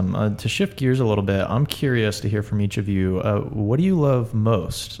 Awesome. To shift gears a little bit, I'm curious to hear from each of you. What do you love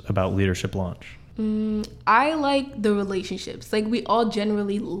most about Leadership Launch? I like the relationships. Like, we all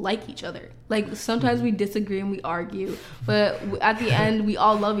generally like each other. Like, sometimes we disagree and we argue, but at the end, we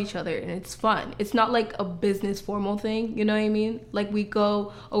all love each other and it's fun. It's not like a business formal thing, you know what I mean? Like, we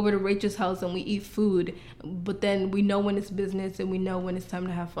go over to Rachel's house and we eat food, but then we know when it's business and we know when it's time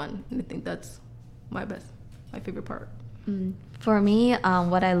to have fun. And I think that's my favorite part. For me,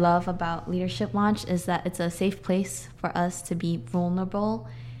 what I love about Leadership Launch is that it's a safe place for us to be vulnerable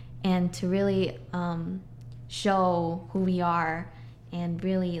and to really show who we are and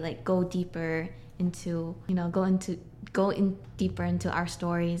really like go deeper into, you know, go in deeper into our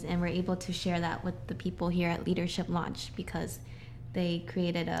stories, and we're able to share that with the people here at Leadership Launch because they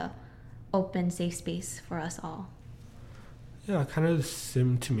created a open, safe space for us all. Yeah, kind of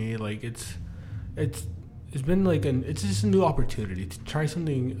sim to me. Like it's been like it's just a new opportunity to try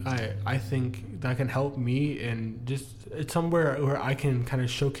something I think that can help me, and just it's somewhere where I can kind of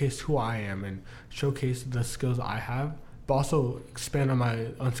showcase who I am and showcase the skills I have, but also expand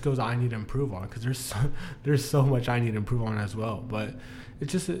on skills I need to improve on, because there's so much I need to improve on as well. But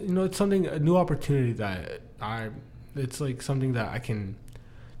it's just, you know, it's something, a new opportunity that it's like something that I can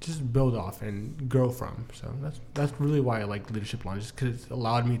just build off and grow from. So that's really why I like Leadership Launch, just because it's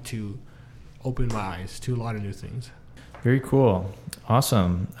allowed me to open my eyes to a lot of new things. Very cool.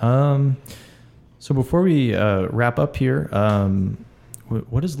 Awesome. So before we wrap up here,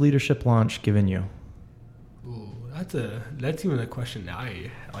 what has Leadership Launch given you? Ooh, that's even a question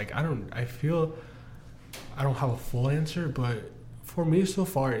I feel I don't have a full answer, but for me so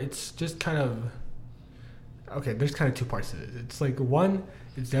far, it's just kind of, okay, there's kind of two parts to it. It's like, one,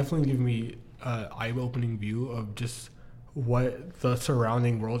 it's definitely given me an eye-opening view of just what the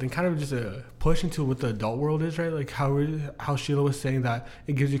surrounding world, and kind of just a push into what the adult world is, right? Like how Sheila was saying that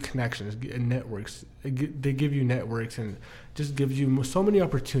it gives you connections and networks. They give you networks and just gives you so many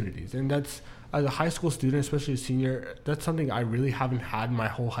opportunities, and that's as a high school student, especially a senior, that's something I really haven't had in my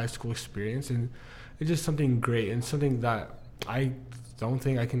whole high school experience, and it's just something great and something that I don't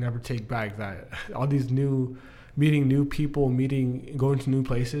think I can ever take back. That all these meeting new people, going to new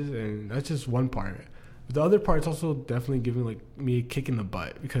places, and that's just one part. But the other part is also definitely giving like me a kick in the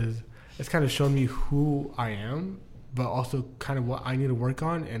butt, because it's kind of shown me who I am, but also kind of what I need to work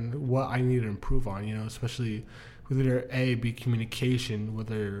on and what I need to improve on, especially whether it be communication,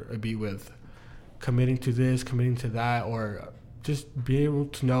 whether it be with committing to this, committing to that, or just being able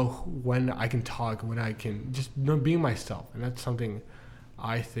to know when I can talk, when I can just being myself. And that's something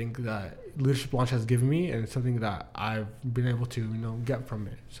I think that Leadership Launch has given me, and it's something that I've been able to, get from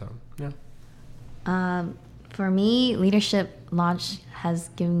it. So, yeah. For me, Leadership Launch has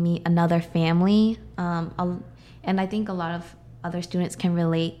given me another family. And I think a lot of other students can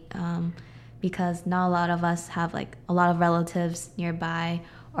relate, because not a lot of us have like a lot of relatives nearby,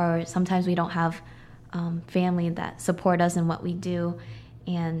 or sometimes we don't have family that support us in what we do.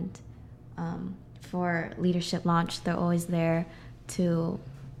 And for Leadership Launch, they're always there to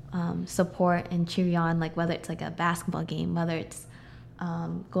support and cheer you on, like whether it's like a basketball game, whether it's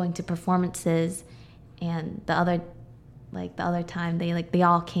going to performances. And the other time they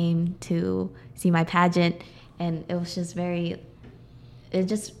all came to see my pageant, and it was just it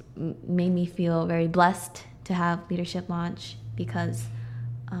just made me feel very blessed to have Leadership Launch, because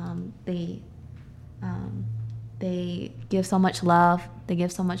they give so much love, they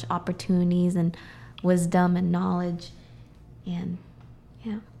give so much opportunities and wisdom and knowledge, and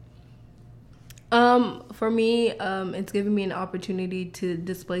yeah. For me, it's given me an opportunity to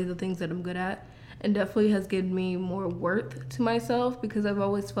display the things that I'm good at, and definitely has given me more worth to myself, because I've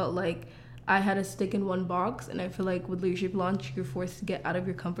always felt like I had to stick in one box, and I feel like with Leadership Launch, you're forced to get out of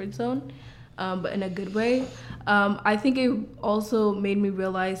your comfort zone, but in a good way. I think it also made me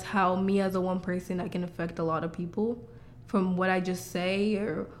realize how me as a one person, I can affect a lot of people from what I just say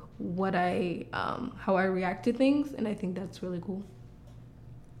or how I react to things, and I think that's really cool.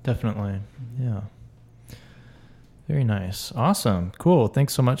 Definitely. Yeah. Very nice. Awesome. Cool.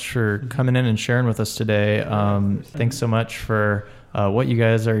 Thanks so much for coming in and sharing with us today. Thanks so much for what you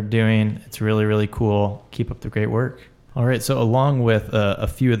guys are doing. It's really, really cool. Keep up the great work. All right. So along with a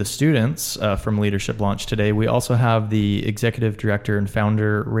few of the students from Leadership Launch today, we also have the executive director and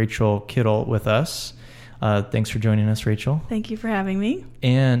founder, Rachel Kittle, with us. Thanks for joining us, Rachel. Thank you for having me.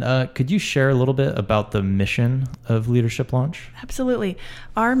 And could you share a little bit about the mission of Leadership Launch? Absolutely.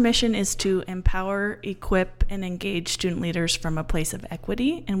 Our mission is to empower, equip, and engage student leaders from a place of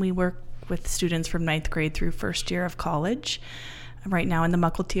equity. And we work with students from 9th grade through first year of college right now in the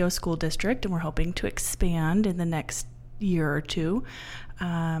Mukilteo School District. And we're hoping to expand in the next year or two.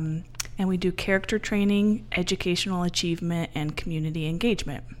 And we do character training, educational achievement, and community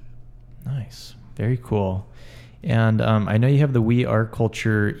engagement. Nice. Very cool. And I know you have the We Are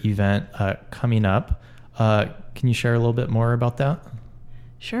Culture event coming up. Can you share a little bit more about that?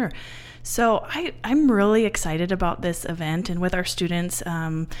 Sure. So I'm really excited about this event, and with our students,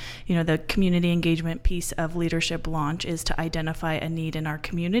 the community engagement piece of Leadership Launch is to identify a need in our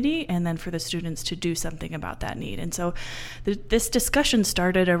community, and then for the students to do something about that need. And so this discussion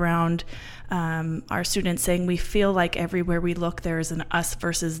started around our students saying we feel like everywhere we look there is an us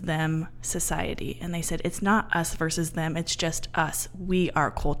versus them society. And they said, it's not us versus them, it's just us. We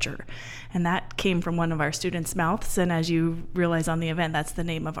are culture. And that came from one of our students' mouths. And as you realize on the event, that's the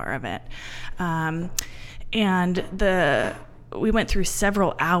name of our event. We went through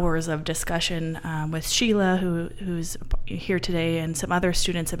several hours of discussion with Sheila, who's here today, and some other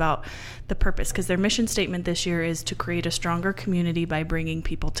students about the purpose, because their mission statement this year is to create a stronger community by bringing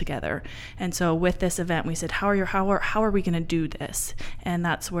people together. And so with this event, we said, how are we going to do this? And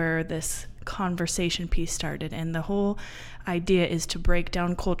that's where this conversation piece started. And the whole idea is to break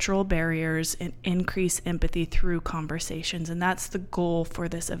down cultural barriers and increase empathy through conversations. And that's the goal for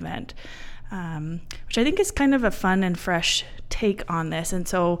this event. Which I think is kind of a fun and fresh take on this. And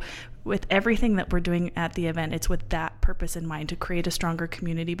so with everything that we're doing at the event, it's with that purpose in mind, to create a stronger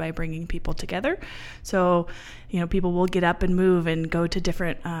community by bringing people together. So, people will get up and move and go to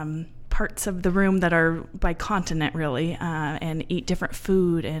different parts of the room that are by continent, really, and eat different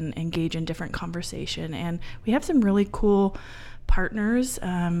food and engage in different conversation. And we have some really cool partners.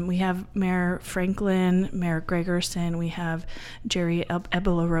 We have Mayor Franklin, Mayor Gregerson. We have Jerry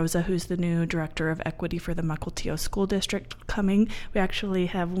Ebelarosa, who's the new Director of Equity for the Mukilteo School District, coming. We actually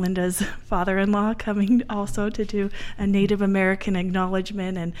have Linda's father-in-law coming also to do a Native American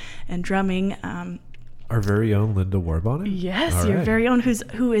acknowledgement and drumming. Our very own Linda Warbonnet? Yes, All your right. very own,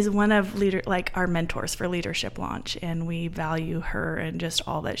 who is one of our mentors for Leadership Launch, and we value her and just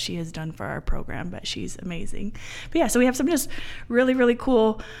all that she has done for our program. But she's amazing. But yeah, so we have some just really, really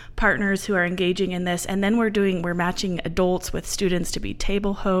cool partners who are engaging in this, and then we're matching adults with students to be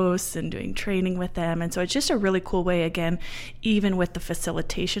table hosts and doing training with them, and so it's just a really cool way. Again, even with the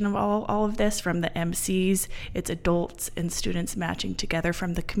facilitation of all of this from the MCs, it's adults and students matching together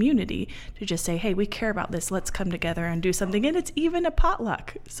from the community to just say, hey, we care about this, let's come together and do something. And it's even a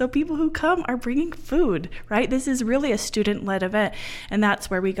potluck, so people who come are bringing food, right? This is really a student-led event, and that's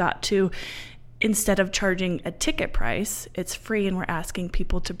where we got to, instead of charging a ticket price, it's free, and we're asking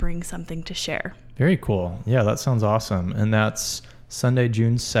people to bring something to share. Very cool. Yeah, that sounds awesome. And that's Sunday,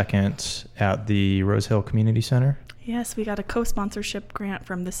 June 2nd at the Rose Hill Community Center. Yes, we got a co-sponsorship grant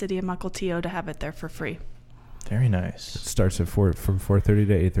from the city of Mukilteo to have it there for free. Very nice. It starts at from 4:30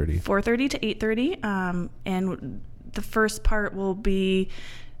 to 8:30. 4:30 to 8:30, and the first part will be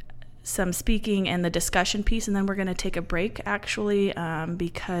some speaking and the discussion piece, and then we're going to take a break actually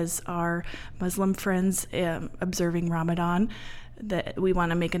because our Muslim friends observing Ramadan, that we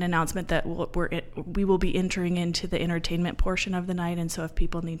want to make an announcement that we will be entering into the entertainment portion of the night, and so if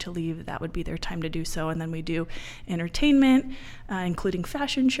people need to leave, that would be their time to do so. And then we do entertainment, including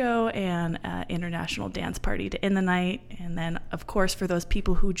fashion show and international dance party to end the night. And then, of course, for those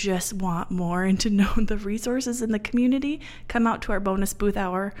people who just want more and to know the resources in the community, come out to our bonus booth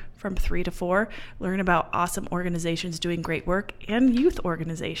hour from 3 to 4, learn about awesome organizations doing great work and youth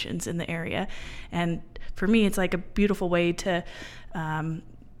organizations in the area. And for me, it's like a beautiful way to,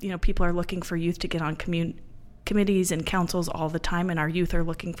 people are looking for youth to get on committees and councils all the time, and our youth are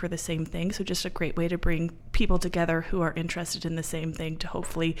looking for the same thing. So just a great way to bring people together who are interested in the same thing to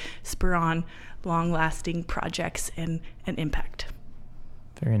hopefully spur on long-lasting projects and impact.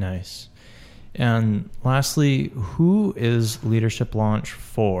 Very nice. And lastly, who is Leadership Launch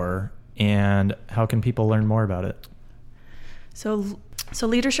for, and how can people learn more about it? So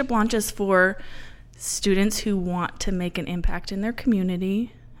Leadership Launch is for students who want to make an impact in their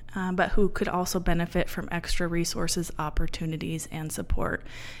community, but who could also benefit from extra resources, opportunities, and support.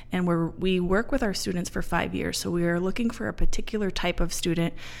 And we work with our students for 5 years, so we are looking for a particular type of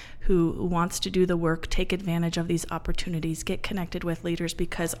student who wants to do the work, take advantage of these opportunities, get connected with leaders,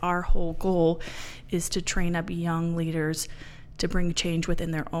 because our whole goal is to train up young leaders to bring change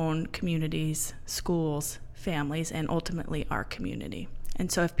within their own communities, schools, families, and ultimately our community.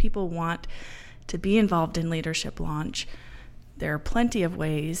 And so if people want to be involved in Leadership Launch, there are plenty of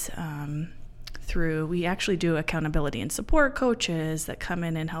ways we actually do accountability and support coaches that come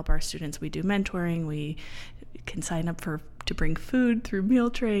in and help our students. We do mentoring. We can sign up to bring food through Meal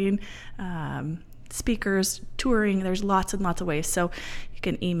Train, speakers, touring. There's lots and lots of ways. So you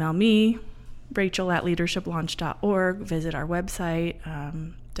can email me, Rachel@leadershiplaunch.org, visit our website,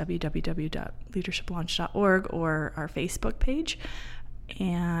 www.leadershiplaunch.org, or our Facebook page.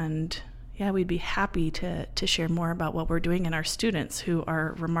 And yeah, we'd be happy to share more about what we're doing and our students, who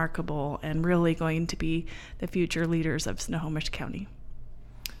are remarkable and really going to be the future leaders of Snohomish County.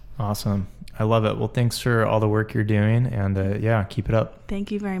 Awesome. I love it. Well, thanks for all the work you're doing, and keep it up.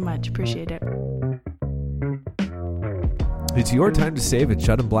 Thank you very much. Appreciate it. It's your time to save at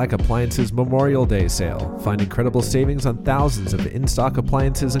Judd & Black Appliances Memorial Day sale. Find incredible savings on thousands of in-stock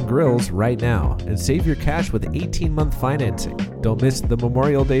appliances and grills right now, and save your cash with 18-month financing. Don't miss the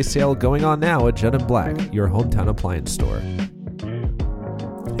Memorial Day sale going on now at Judd & Black, your hometown appliance store.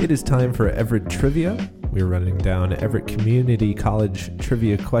 It is time for Everett Trivia. We're running down Everett Community College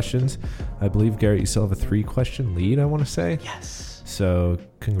trivia questions. I believe, Garrett, you still have a 3-question lead, I want to say. Yes. So,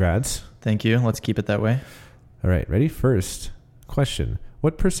 congrats. Thank you. Let's keep it that way. All right, ready? First question.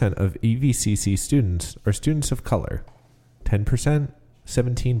 What percent of EVCC students are students of color? 10%,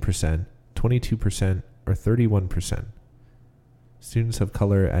 17%, 22%, or 31%? Students of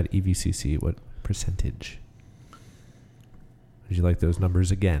color at EVCC, what percentage? Would you like those numbers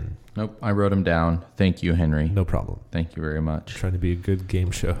again? Nope, I wrote them down. Thank you, Henry. No problem. Thank you very much. Trying to be a good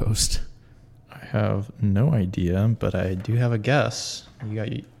game show host. I have no idea, but I do have a guess. You got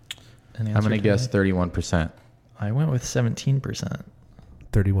an answer? I'm going to guess 31%. I went with 17%.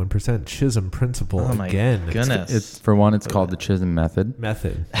 31%. Chisholm principle Oh my again. goodness. It's called the Chisholm method.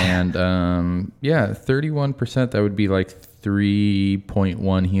 And 31%, that would be like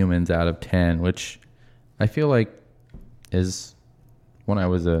 3.1 humans out of 10, which I feel like is, when I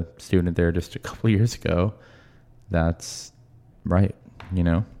was a student there just a couple years ago, that's right,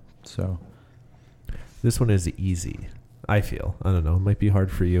 so. This one is easy, I feel. I don't know. It might be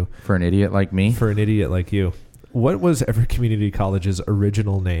hard for you. For an idiot like me? For an idiot like you. What was Everett Community College's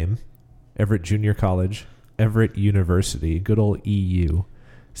original name? Everett Junior College, Everett University, good old EU,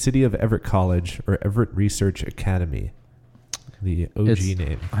 City of Everett College, or Everett Research Academy? The OG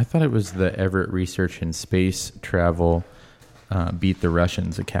name. I thought it was the Everett Research and Space Travel Beat the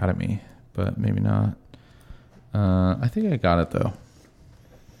Russians Academy, but maybe not. I think I got it, though.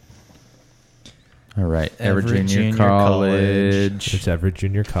 All right. Everett Junior College. It's Everett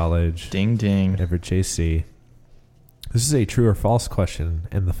Junior College. Ding, ding. Everett JC. This is a true or false question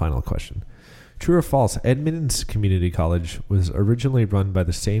and the final question. True or false, Edmonds Community College was originally run by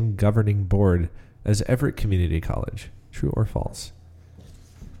the same governing board as Everett Community College. True or false?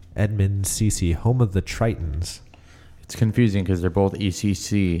 Edmonds CC, home of the Tritons. It's confusing because they're both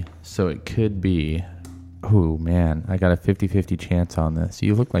ECC, so it could be... Oh, man. I got a 50-50 chance on this.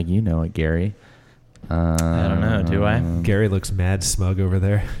 You look like you know it, Gary. I don't know. Do I? Gary looks mad smug over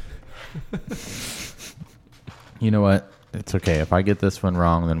there. You know what? It's okay. If I get this one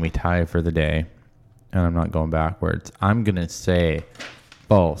wrong, then we tie for the day, and I'm not going backwards. I'm going to say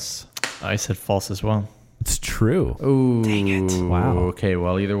false. I said false as well. It's true. Oh, dang it! Wow. Okay.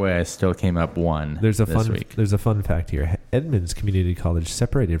 Well, either way, I still came up one. There's a this fun fact here. Edmonds Community College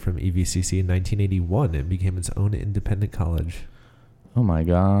separated from EVCC in 1981 and became its own independent college. Oh my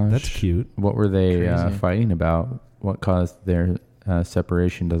gosh, that's cute. What were they fighting about? What caused their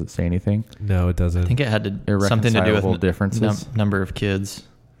separation? Does it say anything? No, it doesn't. I think it had something to do with differences. Number of kids.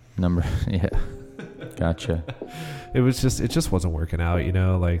 Yeah. Gotcha. It just wasn't working out. You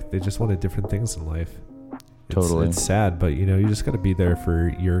know, like they just wanted different things in life. Totally. It's sad, but you know, you just got to be there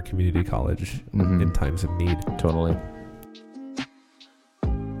for your community college in times of need. Totally.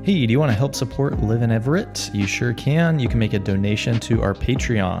 Hey, do you want to help support Live in Everett? You sure can. You can make a donation to our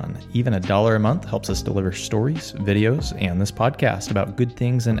Patreon. Even $1 a month helps us deliver stories, videos, and this podcast about good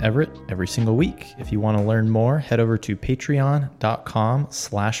things in Everett every single week. If you want to learn more, head over to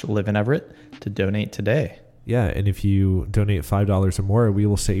patreon.com/liveineverett to donate today. Yeah, and if you donate $5 or more, we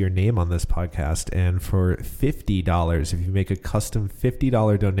will say your name on this podcast. And for $50, if you make a custom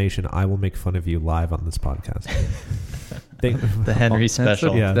 $50 donation, I will make fun of you live on this podcast. The Henry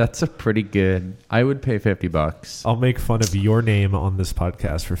special. That's a pretty good. I would pay $50. I'll make fun of your name on this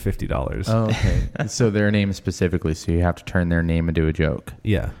podcast for $50. Oh, okay. So their name specifically, so you have to turn their name into a joke.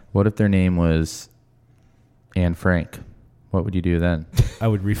 Yeah. What if their name was Anne Frank? What would you do then? I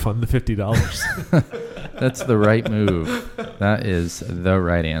would refund the $50. That's the right move. That is the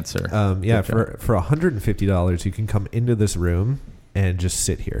right answer. Yeah, for $150, you can come into this room and just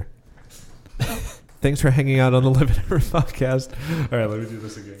sit here. Thanks for hanging out on the Live in Everett podcast. All right, let me do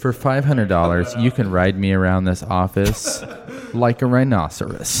this again. For $500, you can ride me around this office like a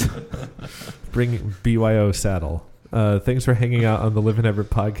rhinoceros. Bring BYO saddle. Thanks for hanging out on the Live in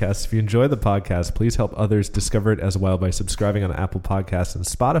Everett podcast. If you enjoy the podcast, please help others discover it as well by subscribing on Apple Podcasts and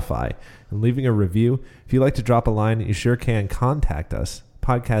Spotify and leaving a review. If you'd like to drop a line, you sure can contact us,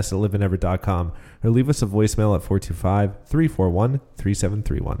 podcast@liveineverett.com, or leave us a voicemail at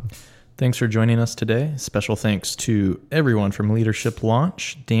 425-341-3731. Thanks for joining us today. Special thanks to everyone from Leadership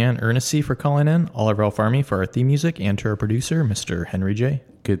Launch, Dan Ernessy for calling in, Oliver Alfarmi for our theme music, and to our producer, Mr. Henry J.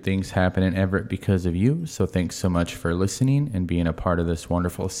 Good things happen in Everett because of you, so thanks so much for listening and being a part of this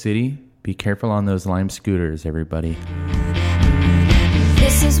wonderful city. Be careful on those Lime scooters, everybody.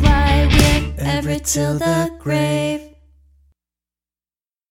 This is why we're Everett till the grave.